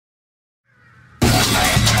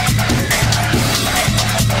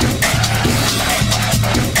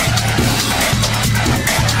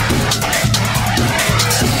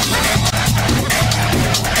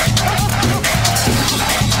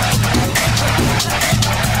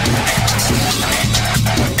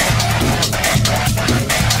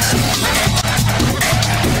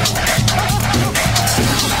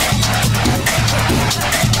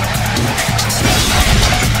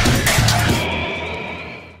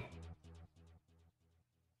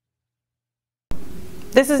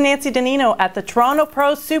This is Nancy Nino at the Toronto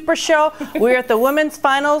Pro Super Show. We're at the women's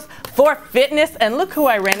finals for fitness, and look who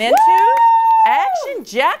I ran into. Woo! Action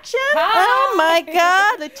Jackson. Hi. Oh my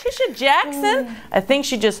God, Latisha Jackson. I think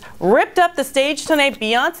she just ripped up the stage tonight.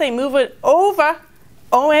 Beyonce, move it over.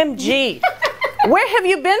 OMG. Where have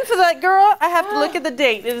you been for that, girl? I have to look at the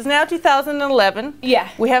date. It is now 2011. Yeah.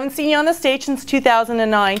 We haven't seen you on the stage since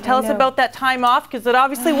 2009. Tell us about that time off, because it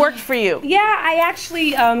obviously worked for you. Yeah, I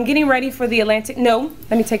actually, getting ready for the let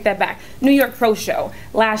me take that back. New York Pro Show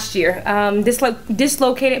last year.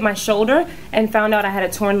 Dislocated my shoulder and found out I had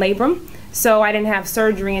a torn labrum. So I didn't have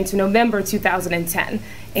surgery until November 2010.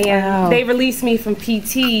 And they released me from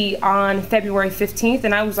PT on February 15th,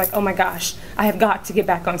 and I was like, oh my gosh, I have got to get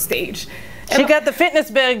back on stage. She got the fitness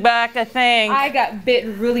bug back, I think. I got bit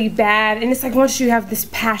really bad, and it's like once you have this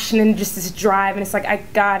passion and just this drive, and it's like, I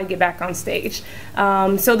gotta get back on stage.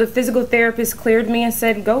 So the physical therapist cleared me and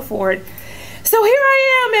said, go for it. So here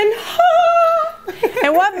I am, and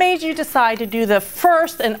And what made you decide to do the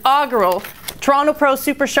first inaugural Toronto Pro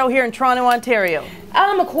Super Show here in Toronto, Ontario?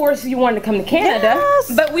 Of course, you wanted to come to Canada,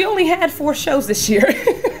 yes. But we only had 4 shows this year.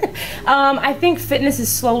 I think fitness is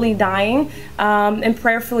slowly dying, and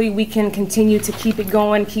prayerfully we can continue to keep it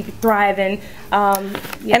going, keep it thriving.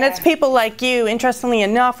 And it's people like you. Interestingly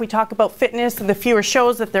enough, we talk about fitness and the fewer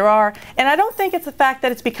shows that there are, and I don't think it's the fact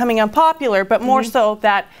that it's becoming unpopular, but more so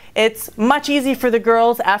that it's much easier for the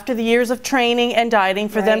girls after the years of training and dieting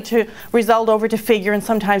for them to result over to figure and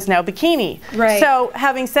sometimes now bikini. So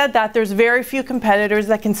having said that, there's very few competitors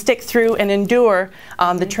that can stick through and endure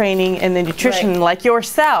the training and the nutrition like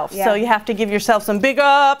yourself. So you have to give yourself some big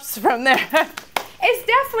ups from there. It's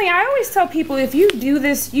definitely, I always tell people, if you do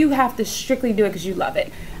this, you have to strictly do it because you love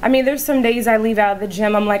it. I mean, there's some days I leave out of the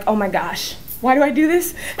gym, I'm like, oh my gosh, why do I do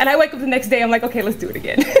this? And I wake up the next day, I'm like, okay, let's do it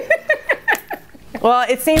again. Well,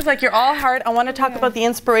 it seems like you're all heart. I want to talk about the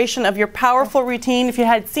inspiration of your powerful routine. If you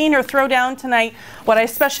had seen her throw down tonight, what I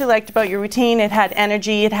especially liked about your routine, it had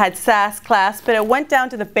energy, it had sass, class, but it went down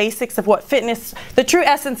to the basics of what fitness, the true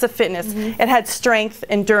essence of fitness. It had strength,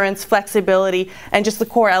 endurance, flexibility, and just the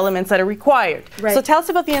core elements that are required. So tell us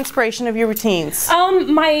about the inspiration of your routines.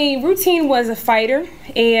 My routine was a fighter,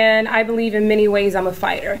 and I believe in many ways I'm a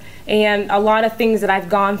fighter. And a lot of things that I've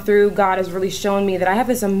gone through, God has really shown me that I have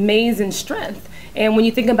this amazing strength. And when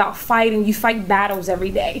you think about fighting, you fight battles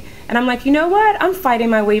every day. And I'm like, you know what? I'm fighting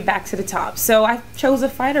my way back to the top. So I chose a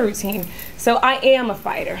fighter routine. So I am a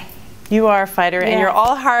fighter. You are a fighter, and you're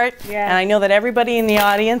all heart. And I know that everybody in the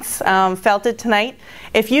audience felt it tonight.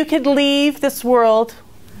 If you could leave this world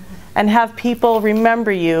and have people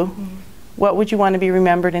remember you, what would you want to be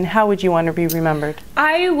remembered, and how would you want to be remembered?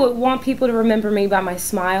 I would want people to remember me by my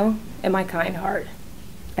smile and my kind heart.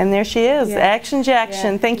 And there she is, Action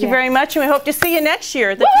Jackson. Thank you very much, and we hope to see you next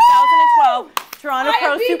year at the 2012 Toronto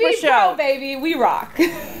Pro Super Show. Baby, we rock.